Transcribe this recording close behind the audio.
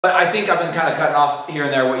But I think I've been kind of cutting off here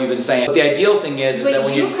and there what you've been saying. But the ideal thing is that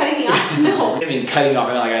when you cutting me off? No. I mean cutting off,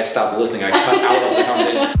 I mean like I stopped listening, I cut out of the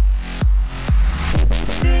conversation.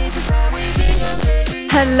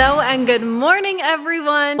 Hello and good morning,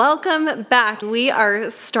 everyone. Welcome back. We are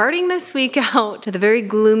starting this week out with a very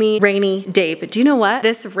gloomy, rainy day. But do you know what?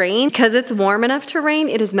 This rain, because it's warm enough to rain,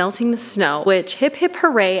 it is melting the snow, which hip hip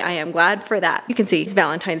hooray, I am glad for that. You can see it's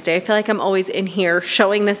Valentine's Day. I feel like I'm always in here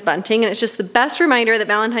showing this bunting, and it's just the best reminder that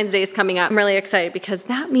Valentine's Day is coming up. I'm really excited because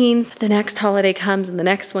that means the next holiday comes and the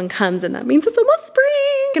next one comes, and that means it's almost spring.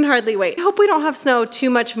 I can hardly wait. I hope we don't have snow too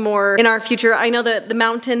much more in our future. I know that the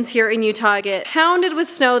mountains here in Utah get pounded with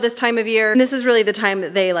snow this time of year, and this is really the time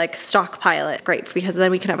that they like stockpile it. Great, because then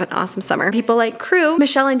we can have an awesome summer. People like crew,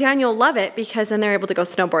 Michelle and Daniel love it because then they're able to go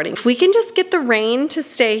snowboarding. If we can just get the rain to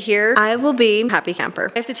stay here, I will be happy camper.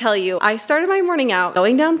 I have to tell you, I started my morning out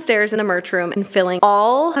going downstairs in the merch room and filling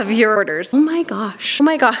all of your orders. Oh my gosh. Oh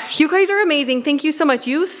my gosh. You guys are amazing. Thank you so much.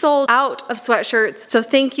 You sold out of sweatshirts, so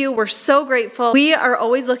thank you. We're so grateful. We are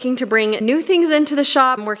always looking to bring new things into the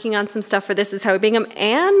shop. I'm working on some stuff for This Is How We Bingham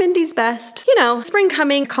and Mindy's Best. You know, spring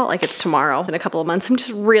coming. Call it like it's tomorrow in a couple of months. I'm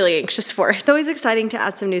just really anxious for it. It's always exciting to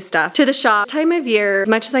add some new stuff to the shop. Time of year, as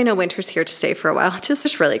much as I know winter's here to stay for a while,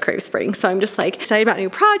 just really crave spring. So I'm just like excited about new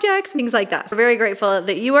projects, things like that. So very grateful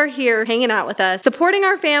that you are here hanging out with us, supporting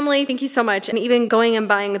our family. Thank you so much. And even going and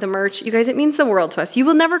buying the merch. You guys, it means the world to us. You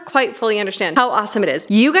will never quite fully understand how awesome it is.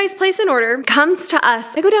 You guys place an order, comes to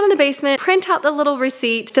us. I go down in the basement, print out the little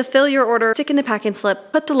receipt, fulfill your order, stick in the packing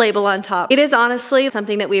slip, put the label on top. It is honestly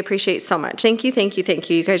something that we appreciate so much. Thank you, thank you, thank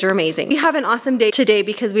you. You guys are amazing. We have an awesome day today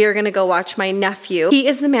because we are gonna go watch my nephew. He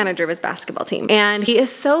is the manager of his basketball team, and he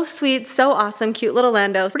is so sweet, so awesome, cute little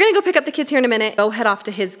Lando. We're gonna go pick up the kids here in a minute, go head off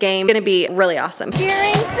to his game. It's gonna be really awesome.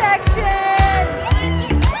 Cheering section!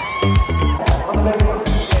 On the next one.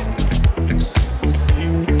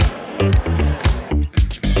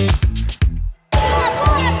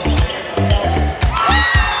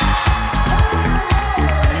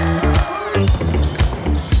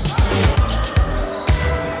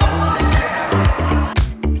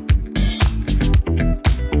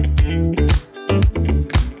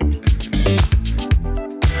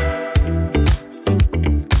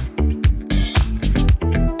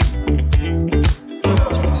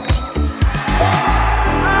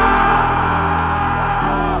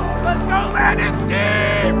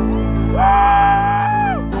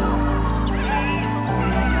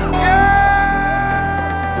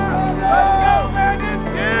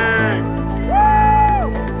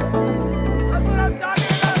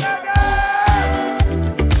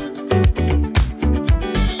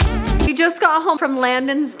 Got home from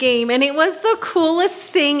Landon's game, and it was the coolest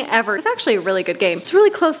thing ever. It's actually a really good game. It's a really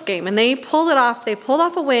close game, and they pulled it off. They pulled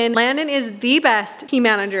off a win. Landon is the best team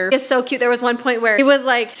manager. It's so cute. There was one point where it was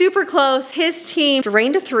like super close. His team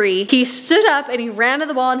drained a three. He stood up and he ran to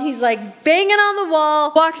the wall, and he's like banging on the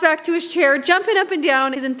wall, walks back to his chair, jumping up and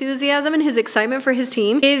down. His enthusiasm and his excitement for his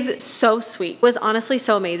team is so sweet. It was honestly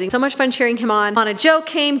so amazing. So much fun cheering him on. Anna Joe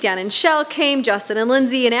came, Dan and Shell came, Justin and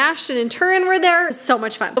Lindsay and Ashton and Turin were there. It was so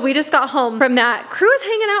much fun. But we just got home from that. Crew is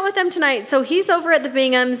hanging out with them tonight, so he's over at the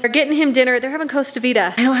Binghams. They're getting him dinner. They're having Costa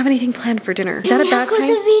Vida. I don't have anything planned for dinner. Is that a bad time?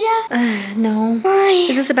 Costa Vida? No. Why?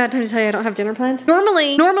 Is this a bad time to tell you I don't have dinner planned?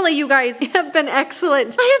 Normally you guys have been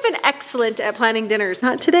excellent. I have been excellent at planning dinners.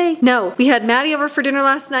 Not today. No. We had Maddie over for dinner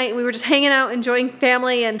last night, and we were just hanging out, enjoying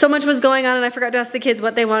family, and so much was going on, and I forgot to ask the kids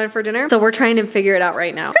what they wanted for dinner. So we're trying to figure it out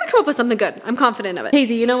right now. We're gonna come up with something good. I'm confident of it.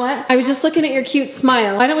 Hazy, you know what? I was just looking at your cute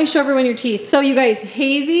smile. Why don't we show everyone your teeth? So you guys,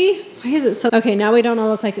 Hazy, why is it so? Okay, now we don't all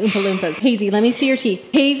look like Oompa Loompas. Hazy, let me see your teeth.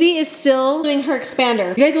 Hazy is still doing her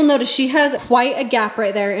expander. You guys will notice she has quite a gap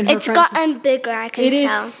right there in her front. It's gotten bigger, I can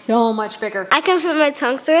tell. It is so much bigger. I can fit my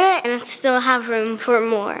tongue through it and I still have room for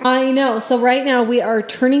more. I know. So right now we are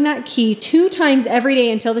turning that key 2 times every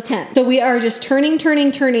day until the 10th. So we are just turning.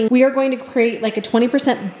 We are going to create like a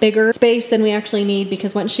 20% bigger space than we actually need,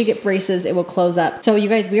 because once she gets braces, it will close up. So you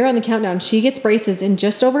guys, we are on the countdown. She gets braces in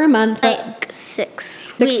just over a month. Like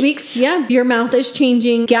 6 weeks. Yeah. Your mouth is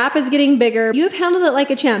changing. Gap is getting bigger. You have handled it like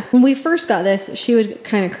a champ. When we first got this, she would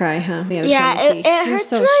kind of cry, huh? Yeah, it hurts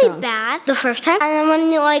really bad the first time. And then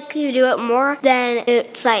when you do it more, then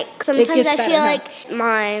it's like, sometimes I feel like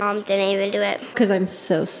my mom didn't even do it. Because I'm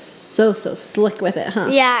so slick with it, huh?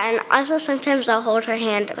 Yeah, and also sometimes I'll hold her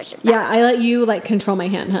hand to push it back. Yeah, I let you like control my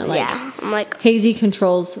hand, huh? Like, yeah, I'm like, Hazy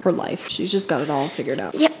controls her life. She's just got it all figured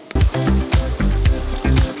out. Yep.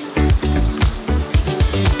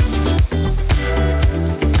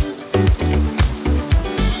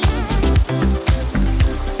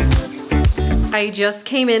 I I just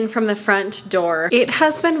came in from the front door. It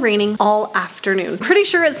has been raining all afternoon. Pretty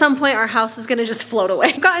sure at some point our house is gonna just float away.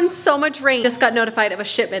 I've gotten so much rain. Just got notified of a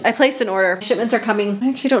shipment. I placed an order. Shipments are coming. I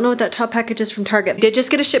actually don't know what that top package is from Target. Did just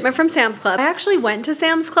get a shipment from Sam's Club. I actually went to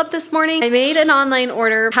Sam's Club this morning. I made an online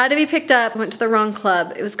order. Had to be picked up. I went to the wrong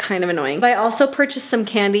club. It was kind of annoying. But I also purchased some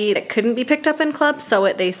candy that couldn't be picked up in club,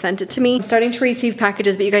 so they sent it to me. I'm starting to receive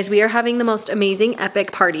packages, but you guys, we are having the most amazing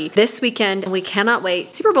epic party this weekend, and we cannot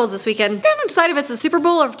wait. Super Bowl's this weekend. I can't decide if it's the Super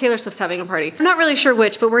Bowl or if Taylor Swift's having a party. I'm not really sure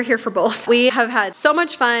which, but we're here for both. We have had so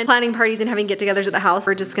much fun planning parties and having get-togethers at the house.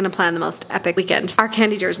 We're just gonna plan the most epic weekend. Our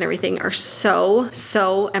candy jars and everything are so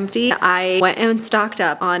empty. I went and stocked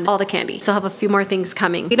up on all the candy. Still have a few more things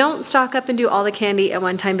coming. We don't stock up and do all the candy at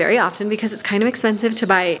one time very often because it's kind of expensive to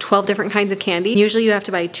buy 12 different kinds of candy. Usually you have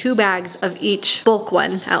to buy 2 bags of each bulk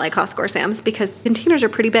one at like Costco or Sam's because containers are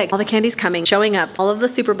pretty big. All the candy's coming, showing up. All of the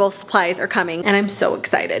Super Bowl supplies are coming, and I'm so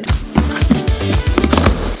excited.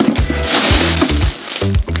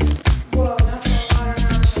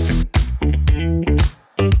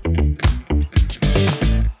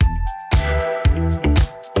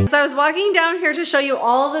 As I was walking down here to show you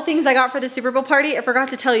all the things I got for the Super Bowl party, I forgot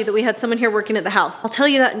to tell you that we had someone here working at the house. I'll tell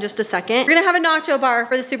you that in just a second. We're gonna have a nacho bar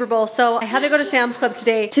for the Super Bowl, so I had to go to Sam's Club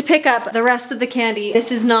today to pick up the rest of the candy.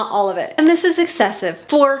 This is not all of it, and this is excessive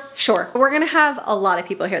for sure. We're gonna have a lot of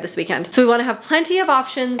people here this weekend, so we wanna have plenty of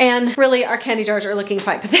options, and really our candy jars are looking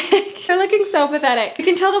quite pathetic. They're looking so pathetic. You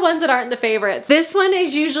can tell the ones that aren't the favorites. This one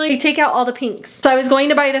is usually, you take out all the pinks. So I was going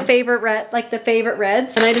to buy the favorite red, like the favorite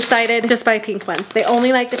reds, and I decided just buy pink ones. They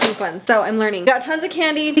only like the pink ones, so I'm learning. Got tons of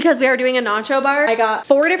candy because we are doing a nacho bar. I got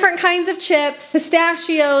 4 different kinds of chips,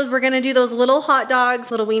 pistachios. We're gonna do those little hot dogs,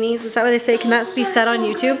 little weenies. Is that what they say? Can that be said on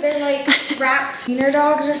YouTube? They're like wrapped wiener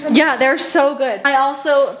dogs or something. Yeah, they're so good. I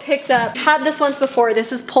also picked up, had this once before.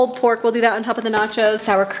 This is pulled pork. We'll do that on top of the nachos.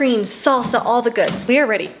 Sour cream, salsa, all the goods. We are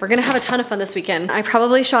ready. We're gonna have a ton of fun this weekend. I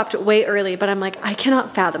probably shopped way early, but I'm like, I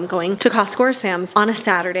cannot fathom going to Costco or Sam's on a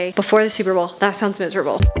Saturday before the Super Bowl. That sounds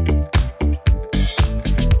miserable.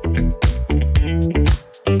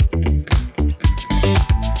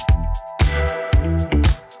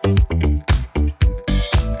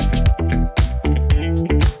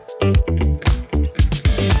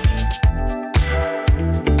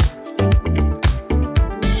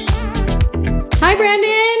 Hi,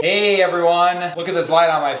 Brandon. Hey everyone, look at this light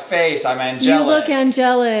on my face. I'm angelic. You look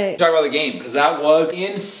angelic. Talk about the game, because that was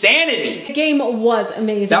insanity. The game was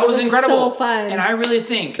amazing. That was incredible. So fun. And I really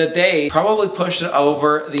think that they probably pushed it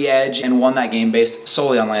over the edge and won that game based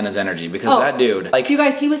solely on Landon's energy, because that dude, like, you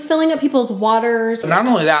guys, he was filling up people's waters. Not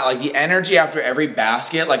only that, like the energy after every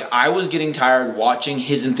basket, like I was getting tired watching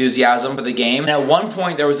his enthusiasm for the game. And at one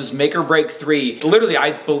point there was this make or break 3, literally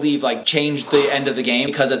I believe like changed the end of the game,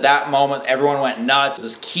 because at that moment everyone went nuts.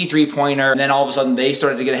 This key 3-pointer, and then all of a sudden they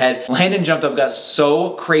started to get ahead. Landon jumped up, got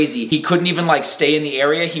so crazy he couldn't even like stay in the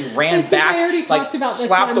area. He ran back, like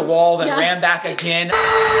slapped the wall, then ran back again.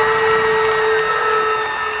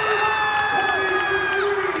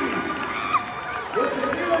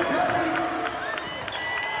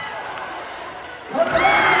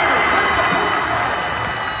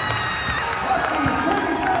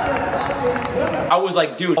 I was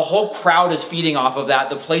like, dude, the whole crowd is feeding off of that.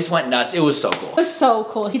 The place went nuts. It was so cool. It was so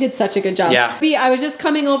cool. He did such a good job. Yeah. I was just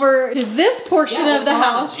coming over to this portion of the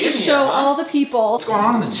house to show all the people. What's going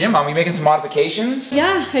on in the gym? Are we making some modifications?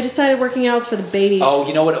 Yeah, I decided working out for the babies. Oh,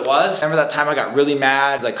 you know what it was? Remember that time I got really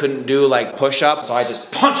mad because I couldn't do like push-ups, so I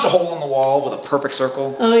just punched a hole in the wall with a perfect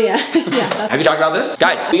circle? Oh yeah. Yeah. Have you talked about this?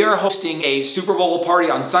 Guys, we are hosting a Super Bowl party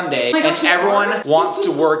on Sunday, and everyone wants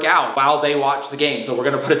to work out while they watch the game, so we're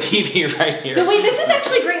gonna put a TV right here. No, wait, this is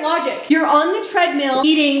actually great logic. You're on the treadmill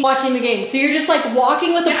eating, watching the game. So you're just like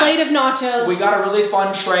walking with a plate of nachos. We got a really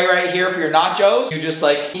fun tray right here for your nachos. You just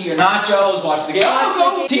like eat your nachos, watch the game.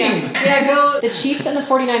 Go team. Yeah, go. The Chiefs and the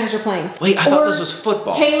 49ers are playing. Wait, I thought this was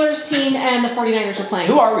football. Taylor's team and the 49ers are playing.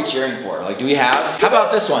 Who are we cheering for? Like, do we have? How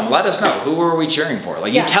about this one? Let us know. Who are we cheering for?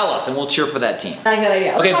 Like, you tell us and we'll cheer for that team. I like that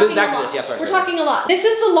idea. Okay, but back to this. Yeah, sorry. We're talking a lot. This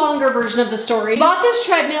is the longer version of the story. I bought this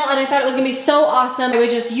treadmill and I thought it was gonna be so awesome. I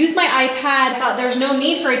would just use my iPad. I thought there's no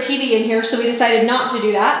need for a TV in here, so we decided not to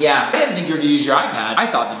do that. Yeah, I didn't think you were gonna use your iPad. I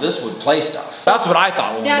thought that this would play stuff. That's what I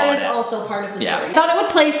thought when we bought it. That is also part of the story. I thought it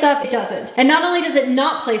would play stuff, it doesn't. And not only does it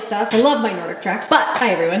not play stuff, I love my Nordic track, but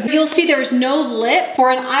hi everyone. You'll see there's no lip.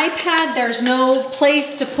 For an iPad, there's no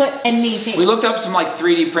place to put anything. We looked up some like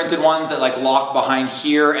 3D printed ones that like lock behind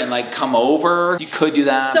here and like come over. You could do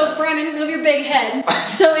that. So Brandon, move your big head.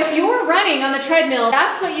 So if you're running on the treadmill,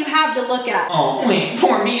 that's what you have to look at. Oh, wait,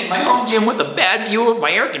 poor me in my home gym with a bad view of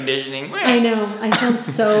my air conditioning. I know, I sound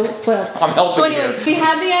so spoiled. I'm helping. So anyways, we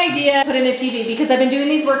had the idea, put in a TV TV because I've been doing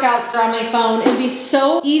these workouts on my phone. It'd be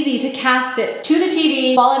so easy to cast it to the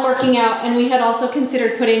TV while I'm working out, and we had also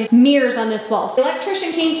considered putting mirrors on this wall. So the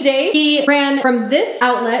electrician came today. He ran from this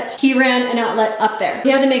outlet, he ran an outlet up there. He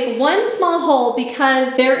had to make one small hole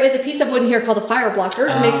because there is a piece of wood in here called a fire blocker.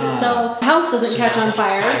 It makes it so the house doesn't catch on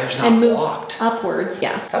fire and move upwards.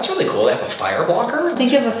 Yeah. That's really cool. They have a fire blocker?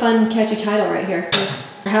 Think of a fun, catchy title right here.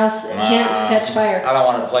 Your house can't catch fire. I don't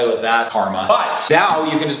want to play with that karma. But now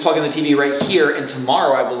you can just plug in the TV right here, and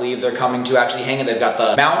tomorrow I believe they're coming to actually hang it. They've got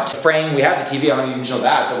the mount frame. We have the TV. I don't even show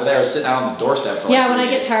that. It's over there sitting out on the doorstep for like when I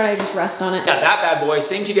get tired, I just rest on it. Yeah, that bad boy.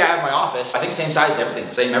 Same TV I have in my office. I think same size, everything.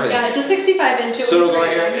 Same everything. Yeah, it's a 65-inch. So it'll go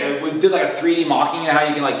right here. We did like a 3D mocking, and how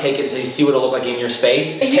you can like take it and see what it'll look like in your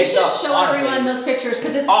space. You should show everyone those pictures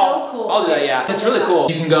because it's so cool. I'll do that, yeah. It's really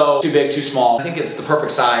cool. You can go too big, too small. I think it's the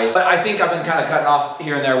perfect size. But I think I've been kind of cutting off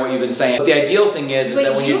here and there what you've been saying. But the ideal thing is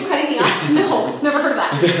that when you cutting me off? No, never heard of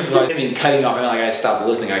that. Well, I mean, cutting off. I mean, like I stopped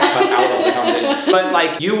listening. I cut out of the conversation. But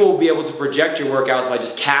like, you will be able to project your workouts by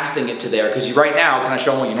just casting it to there. Because right now, can I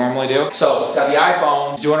show them what you normally do? So, got the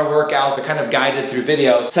iPhone, doing a workout. They're kind of guided through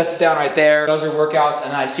videos. Sets it down right there. Does her workouts,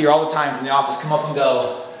 and then I see her all the time from the office. Come up and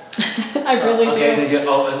go. I really do.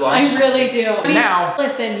 I really do. I mean, now,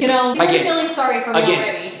 listen, you know, you're feeling sorry for me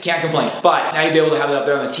already. Can't complain. But now you'll be able to have it up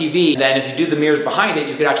there on the TV. Then if you do the mirrors behind it,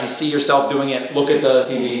 you could actually see yourself doing it. Look at the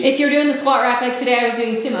TV. If you're doing the squat rack, like today I was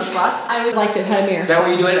doing sumo squats, I would like to have had a mirror. Is that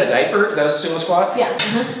what you do in a diaper? Is that a sumo squat?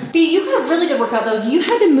 Yeah. B, you got a really good workout though. You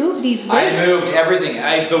had to move these lids. I moved everything.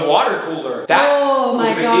 The water cooler. That oh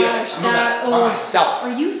my gosh. That by myself.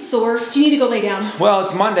 Are you sore? Do you need to go lay down? Well,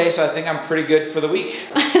 it's Monday, so I think I'm pretty good for the week.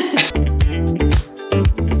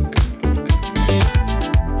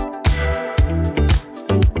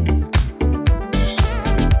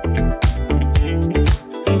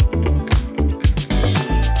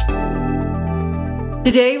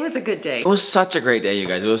 Today was a good day. It was such a great day, you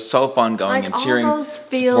guys. It was so fun going and cheering,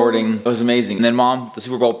 supporting. It was amazing. And then Mom, the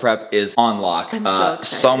Super Bowl prep is on lock. I'm so excited.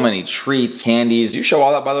 So many treats, candies. You show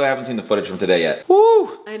all that, by the way. I haven't seen the footage from today yet.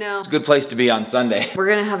 Woo! I know. It's a good place to be on Sunday. We're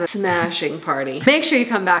gonna have a smashing party. Make sure you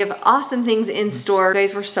come back. We have awesome things in store.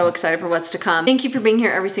 Guys, we're so excited for what's to come. Thank you for being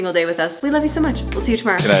here every single day with us. We love you so much. We'll see you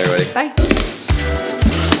tomorrow. Good night, everybody. Bye.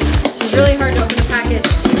 This was really hard to open the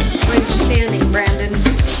package.